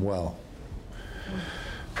has done well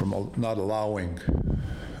from not allowing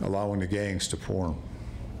the gangs to form,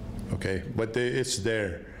 okay? But it's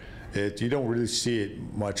there. You don't really see it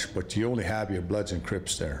much, but you only have your Bloods and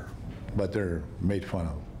Crips there, but they're made fun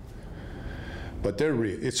of. But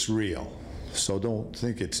it's real, so don't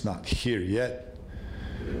think it's not here yet.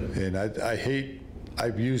 And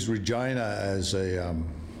I've used Regina as a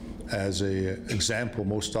example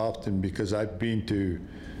most often because I've been to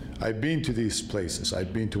these places.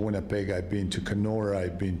 I've been to Winnipeg, I've been to Kenora,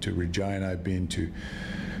 I've been to Regina, I've been to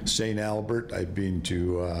St. Albert, I've been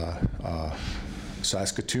to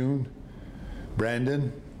Saskatoon,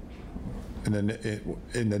 Brandon, and then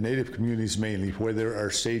in the Native communities mainly, where there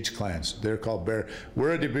are Sage clans. They're called Bear.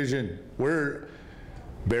 We're a division. We're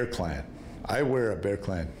Bear Clan. I wear a Bear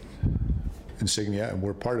Clan insignia, and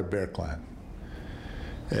we're part of Bear Clan.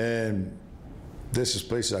 And this is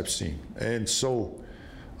places I've seen. And so,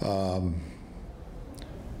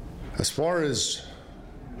 as far as,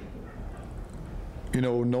 you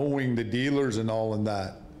know, knowing the dealers and all in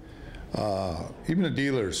that, even the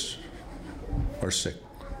dealers are sick,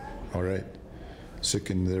 all right?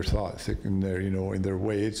 Sick in their thought, sick in their, you know, in their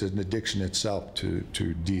way. It's an addiction itself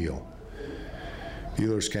to deal.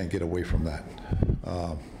 Dealers can't get away from that.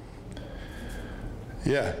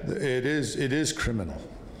 Yeah, it is criminal.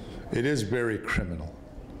 It is very criminal,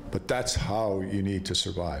 but that's how you need to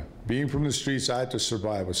survive. Being from the streets, I had to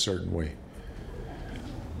survive a certain way.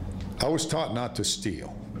 I was taught not to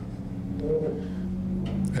steal.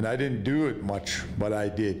 And I didn't do it much, but I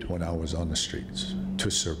did when I was on the streets, to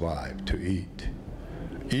survive, to eat,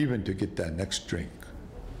 even to get that next drink,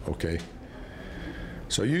 okay?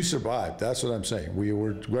 So you survived, that's what I'm saying. We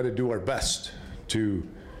were going to do our best to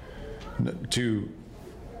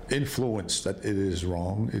influence that it is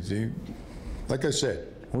wrong. Like I said,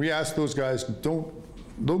 we asked those guys, don't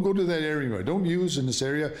go to that area anymore. Don't use in this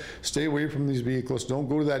area. Stay away from these vehicles. Don't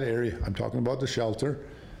go to that area. I'm talking about the shelter.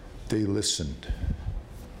 They listened.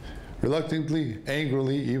 Reluctantly,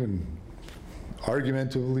 angrily, even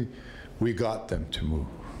argumentatively, we got them to move.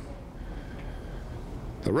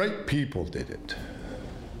 The right people did it.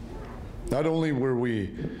 Not only were we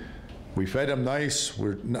fed them nice,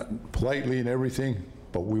 we're not politely and everything,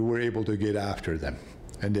 but we were able to get after them.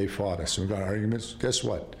 And they fought us. We got arguments. Guess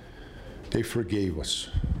what? They forgave us.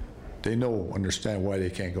 They understand why they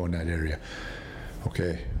can't go in that area.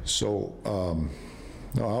 Okay, so,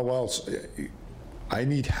 no, how else? I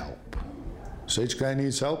need help. Sage Clan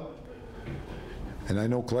needs help. And I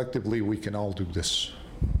know collectively we can all do this.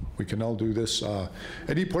 We can all do this.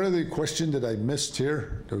 Any part of the question that I missed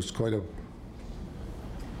here? There was quite a...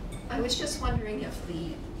 I was just wondering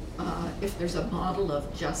if there's a model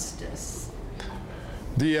of justice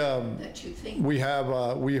that you think.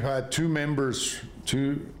 We've had two members,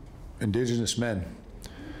 two Indigenous men,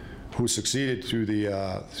 who succeeded through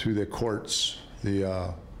the courts,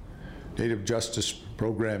 the Native Justice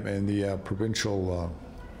Program and the provincial.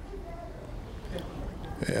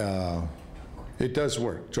 It does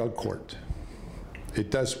work, drug court. It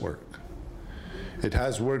does work. It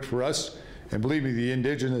has worked for us, and believe me, the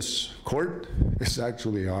Indigenous court is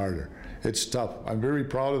actually harder. It's tough. I'm very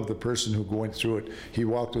proud of the person who went through it. He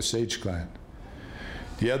walked with Sage Clan.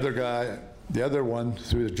 The other guy, the other one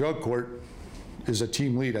through the drug court, is a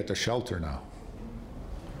team lead at the shelter now.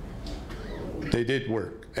 They did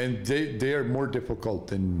work, and they are more difficult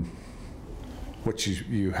than what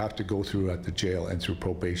you have to go through at the jail and through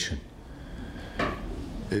probation.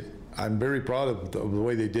 I'm very proud of the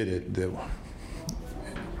way they did it.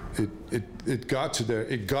 It got to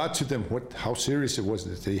them how serious it was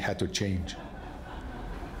that they had to change.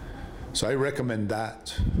 So I recommend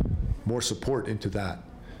that, more support into that.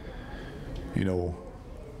 You know,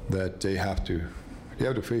 that they have to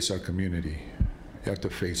face our community. They have to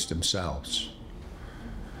face themselves.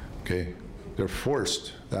 Okay, they're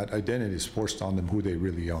forced. That identity is forced on them who they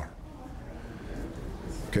really are.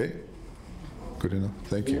 Okay, good enough.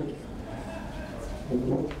 Thank you.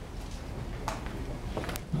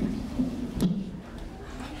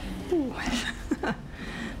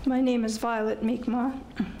 My name is Violet Mi'kmaq.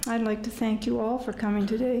 I'd like to thank you all for coming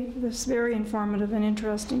today. This very informative and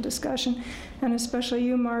interesting discussion, and especially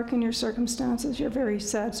you, Mark, and your circumstances, your very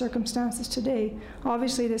sad circumstances today.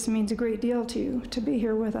 Obviously, this means a great deal to you to be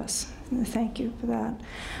here with us. Thank you for that.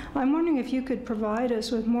 I'm wondering if you could provide us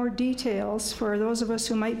with more details for those of us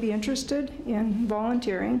who might be interested in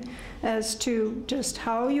volunteering as to just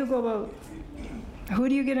how you go about, who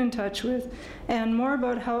do you get in touch with, and more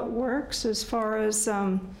about how it works as far as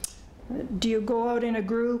do you go out in a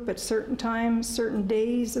group at certain times, certain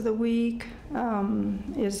days of the week?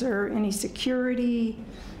 Is there any security?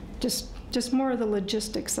 Just more of the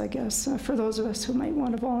logistics, I guess, for those of us who might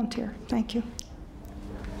want to volunteer. Thank you.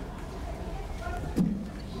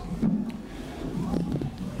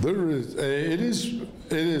 It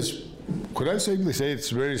is, could I safely say it's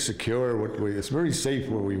very secure, it's very safe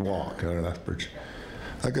where we walk out of Lethbridge.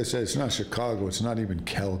 Like I said, it's not Chicago, it's not even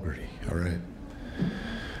Calgary, all right?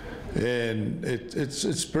 And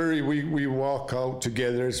it's very, we walk out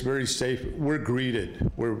together, it's very safe. We're greeted,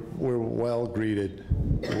 we're well greeted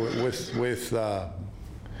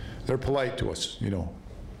they're polite to us, you know.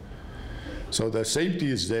 So the safety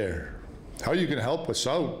is there. How you can help us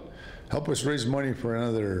out, help us raise money for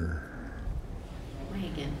another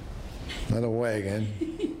wagon. Not a wagon.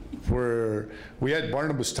 We had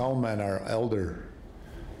Barnabas Townman, our elder,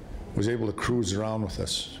 was able to cruise around with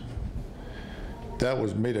us. That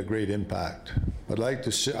made a great impact. I'd like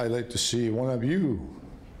to see one of you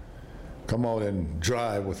come out and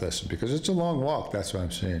drive with us, because it's a long walk. That's what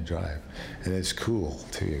I'm saying, drive. And it's cool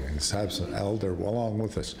too, and let's have some elder along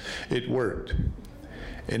with us. It worked.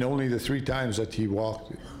 And only the 3 times that he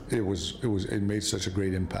walked, it made such a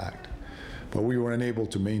great impact. But we weren't able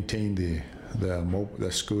to maintain the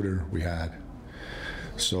scooter we had.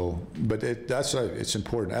 So, but it's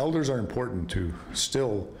important. Elders are important to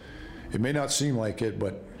still, it may not seem like it,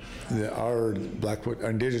 but our Blackfoot,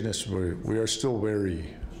 our Indigenous, we are still very,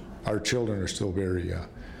 our children are still very,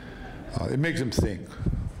 it makes them think.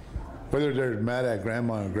 Whether they're mad at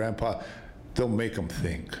grandma or grandpa, they'll make them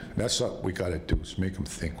think. That's what we gotta do, is make them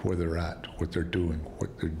think where they're at, what they're doing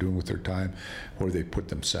with their time, where they put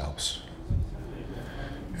themselves.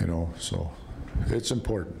 You know, so it's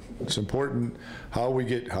important. It's important how we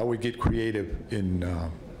get creative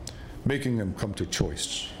in making them come to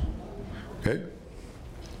choice. Okay?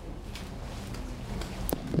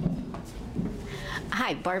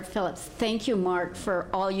 Hi, Barb Phillips. Thank you, Mark, for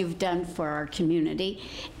all you've done for our community.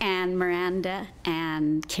 And Miranda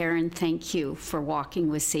and Karen, thank you for walking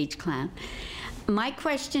with Sage Clan. My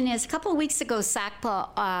question is, a couple of weeks ago,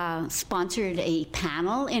 SACPA sponsored a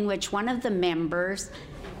panel in which one of the members,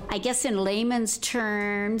 I guess in layman's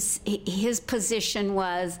terms, his position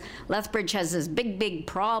was Lethbridge has this big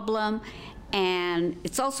problem, and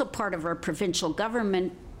it's also part of our provincial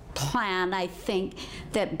government plan, I think,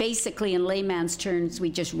 that basically in layman's terms, we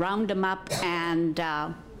just round them up and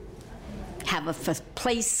have a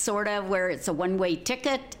place sort of where it's a one-way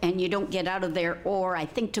ticket and you don't get out of there, or I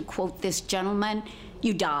think to quote this gentleman,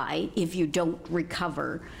 you die if you don't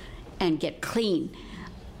recover and get clean.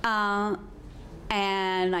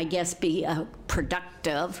 And I guess be a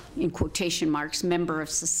productive, in quotation marks, member of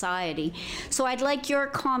society. So I'd like your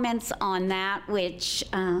comments on that, which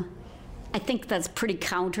I think that's pretty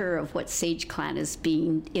counter of what Sage Clan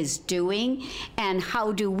is doing, and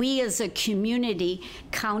how do we as a community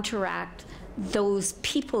counteract those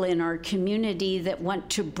people in our community that want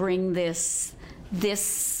to bring this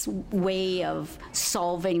way of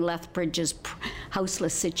solving Lethbridge's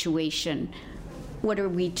houseless situation? What are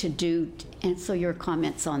we to do? And so your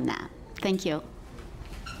comments on that. Thank you.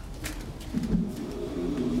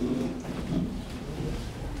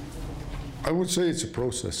 I would say it's a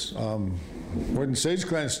process. When Sage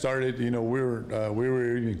Clan started, you know, we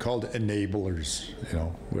were even called enablers.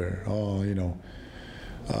 You know,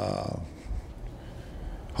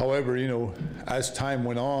 however, you know, as time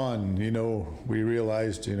went on, you know, we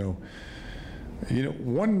realized, you know,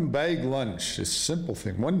 one bag lunch is a simple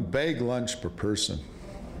thing. One bag lunch per person,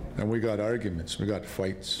 and we got arguments, we got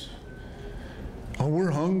fights. Oh, we're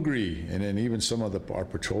hungry, and then even some of our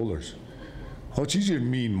patrollers. Oh, geez, you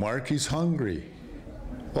mean Mark, he's hungry.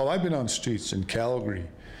 Well, I've been on streets in Calgary,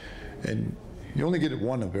 and you only get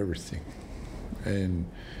one of everything. And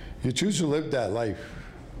you choose to live that life,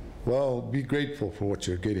 well, be grateful for what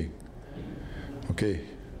you're getting. Okay?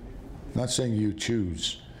 I'm not saying you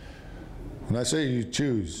choose. When I say you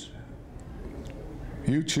choose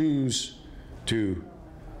to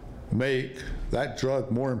make that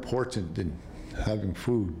drug more important than having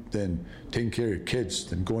food, than taking care of your kids,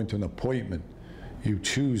 than going to an appointment. You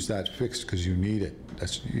choose that fix because you need it.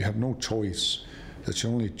 You have no choice. That's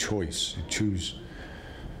your only choice. You choose.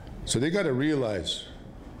 So they got to realize,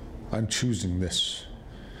 I'm choosing this.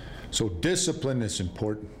 So discipline is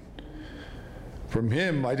important. From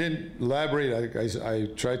him, I didn't elaborate. I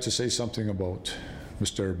tried to say something about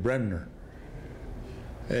Mr. Bremner.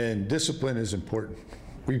 And discipline is important.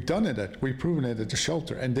 We've done it, we've proven it at the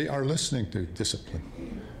shelter, and they are listening to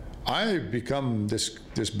discipline. I've become this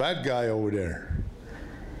bad guy over there.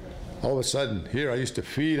 All of a sudden, here I used to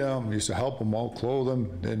feed them, used to help them all, clothe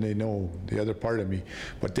them, then they know the other part of me.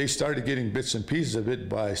 But they started getting bits and pieces of it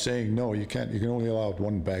by saying, no, you can't, you can only allow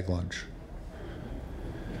one bag lunch.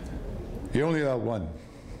 You only allow one.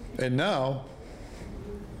 And now,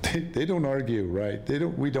 they don't argue, right?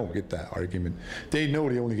 We don't get that argument. They know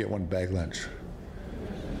they only get one bag lunch.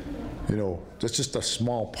 You know, that's just a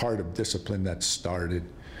small part of discipline that started.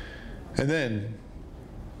 And then,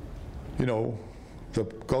 you know, the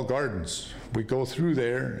Gull Gardens, we go through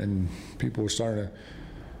there and people were starting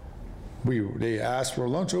to, they ask for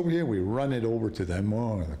lunch over here, we run it over to them.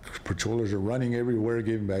 Oh, the patrollers are running everywhere,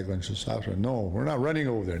 giving bag lunches. No, we're not running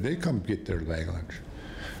over there. They come get their bag lunch.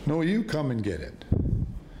 No, you come and get it.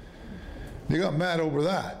 They got mad over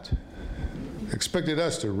that. Expected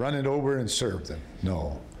us to run it over and serve them.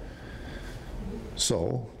 No.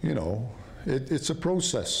 So, you know, it's a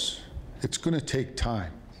process. It's going to take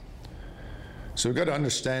time. So we've got to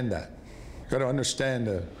understand that. We've got to understand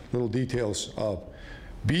the little details of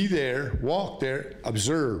be there, walk there,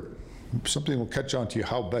 observe. something will catch on to you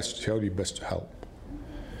how do you best help.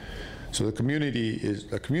 So the community,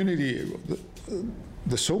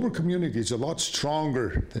 the sober community is a lot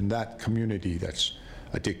stronger than that community that's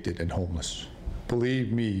addicted and homeless.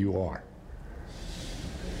 Believe me, you are.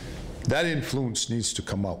 That influence needs to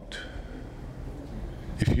come out.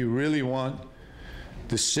 If you really want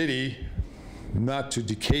the city not to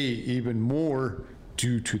decay even more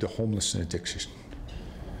due to the homeless and addiction,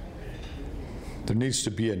 there needs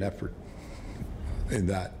to be an effort in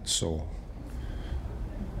that. So,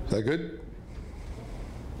 is that good?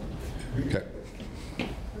 Okay.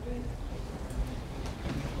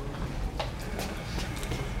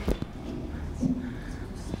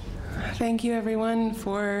 Thank you, everyone,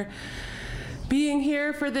 for being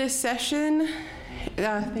here for this session.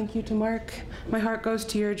 Thank you to Mark. My heart goes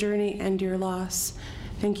to your journey and your loss.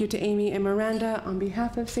 Thank you to Amy and Miranda on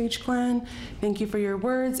behalf of Sage Clan. Thank you for your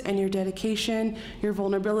words and your dedication, your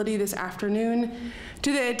vulnerability this afternoon.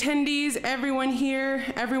 To the attendees, everyone here,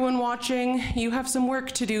 everyone watching, you have some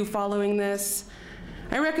work to do following this.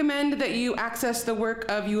 I recommend that you access the work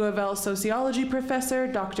of U of L sociology professor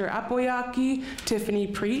Dr. Apoyaki Tiffany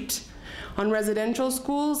Preet on residential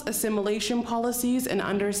schools, assimilation policies, and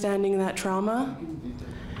understanding that trauma.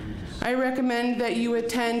 I recommend that you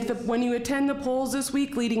when you attend the polls this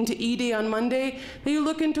week leading to E-Day on Monday, that you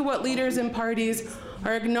look into what leaders and parties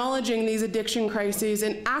are acknowledging these addiction crises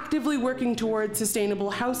and actively working towards sustainable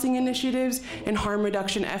housing initiatives and harm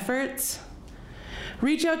reduction efforts.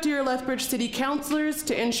 Reach out to your Lethbridge City councilors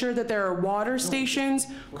to ensure that there are water stations,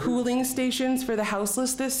 cooling stations for the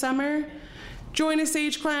houseless this summer. Join a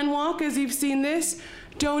Sage Clan walk as you've seen this.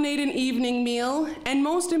 Donate an evening meal, and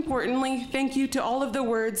most importantly, thank you to all of the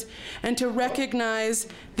words and to recognize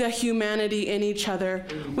the humanity in each other.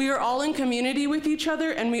 We are all in community with each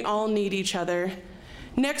other, and we all need each other.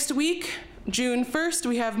 Next week, June 1st,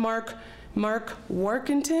 we have Mark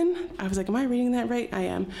Warkentin. I was like, am I reading that right? I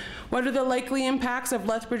am. What are the likely impacts of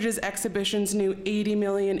Lethbridge's exhibition's new 80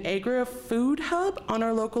 million agri-food hub on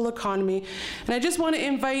our local economy? And I just want to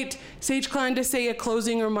invite Sage Clan to say a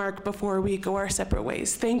closing remark before we go our separate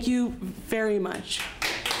ways. Thank you very much.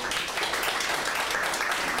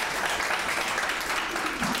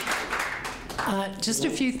 Just a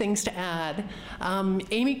few things to add.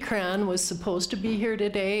 Amy Cran was supposed to be here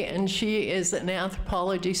today, and she is an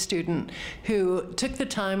anthropology student who took the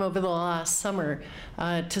time over the last summer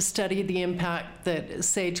to study the impact that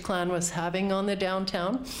Sage Clan was having on the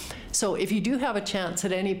downtown. So if you do have a chance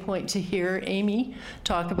at any point to hear Amy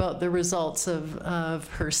talk about the results of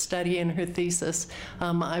her study and her thesis,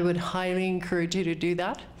 I would highly encourage you to do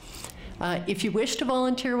that. If you wish to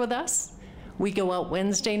volunteer with us, we go out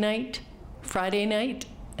Wednesday night, Friday night,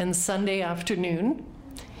 and Sunday afternoon.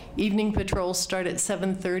 Evening patrols start at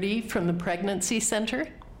 7:30 from the pregnancy center.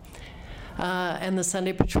 And the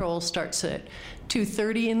Sunday patrol starts at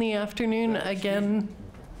 2:30 in the afternoon. Again,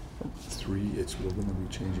 3, we're going to be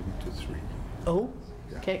changing it to 3. Oh,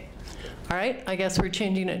 okay. All right, I guess we're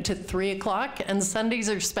changing it to 3 o'clock, and Sundays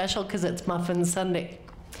are special because it's Muffin Sunday.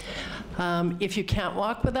 If you can't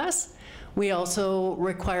walk with us, we also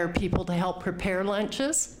require people to help prepare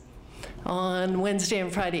lunches on Wednesday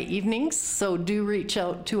and Friday evenings, so do reach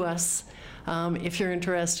out to us if you're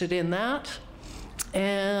interested in that.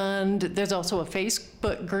 And there's also a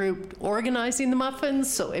Facebook group organizing the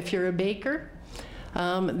muffins, so if you're a baker,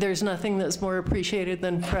 there's nothing that's more appreciated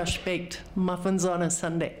than fresh baked muffins on a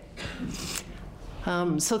Sunday.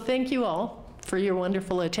 So thank you all for your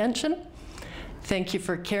wonderful attention. Thank you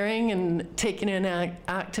for caring and taking an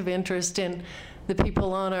active interest in the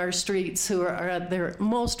people on our streets who are at their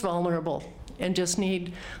most vulnerable and just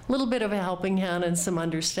need a little bit of a helping hand and some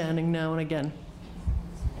understanding now and again.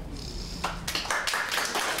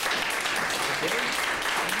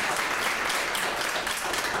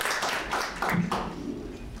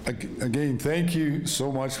 Again, thank you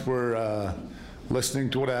so much for listening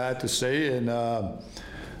to what I had to say. And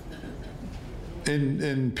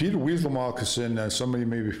in Peter Weaselmoccasin, somebody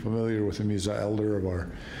may be familiar with him, he's an elder of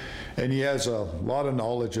our, and he has a lot of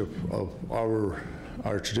knowledge of our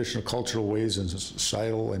traditional cultural ways and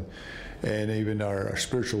societal and even our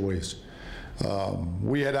spiritual ways.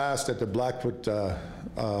 We had asked at the Blackfoot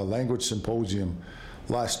Language Symposium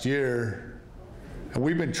last year, and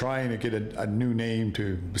we've been trying to get a new name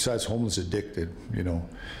to, besides homeless addicted, you know,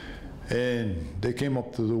 and they came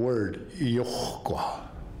up to the word Iyohkwa.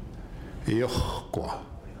 Iyohkwa.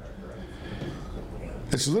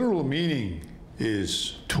 Its literal meaning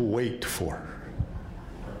is to wait for.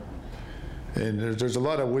 And there's a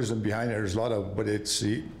lot of wisdom behind it. There's a lot of, but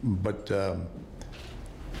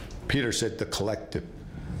Peter said the collective.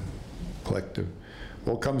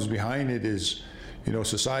 what comes behind it is, you know,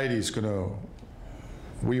 society is gonna,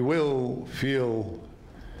 we will feel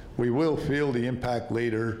the impact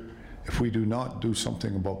later if we do not do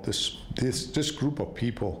something about this group of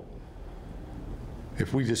people.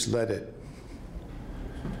 If we just let it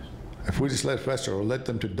fester or let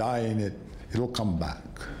them to die in it, it'll come back.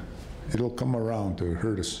 It'll come around to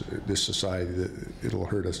hurt us, this society, it'll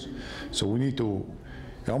hurt us. So we need to,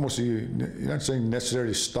 almost, you're not saying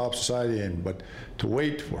necessarily stop society, but to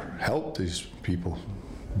wait for help these people.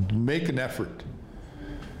 Make an effort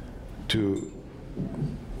to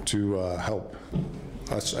help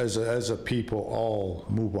us as a people all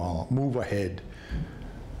move ahead,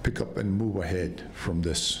 pick up and move ahead from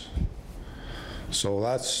this. So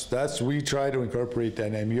that's we try to incorporate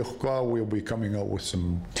that. And we'll be coming out with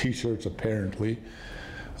some T-shirts apparently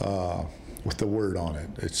with the word on it.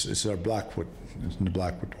 It's our Blackfoot, it's in the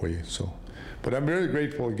Blackfoot way. So, but I'm very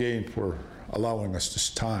grateful again for allowing us this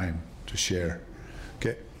time to share.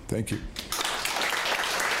 Okay, thank you.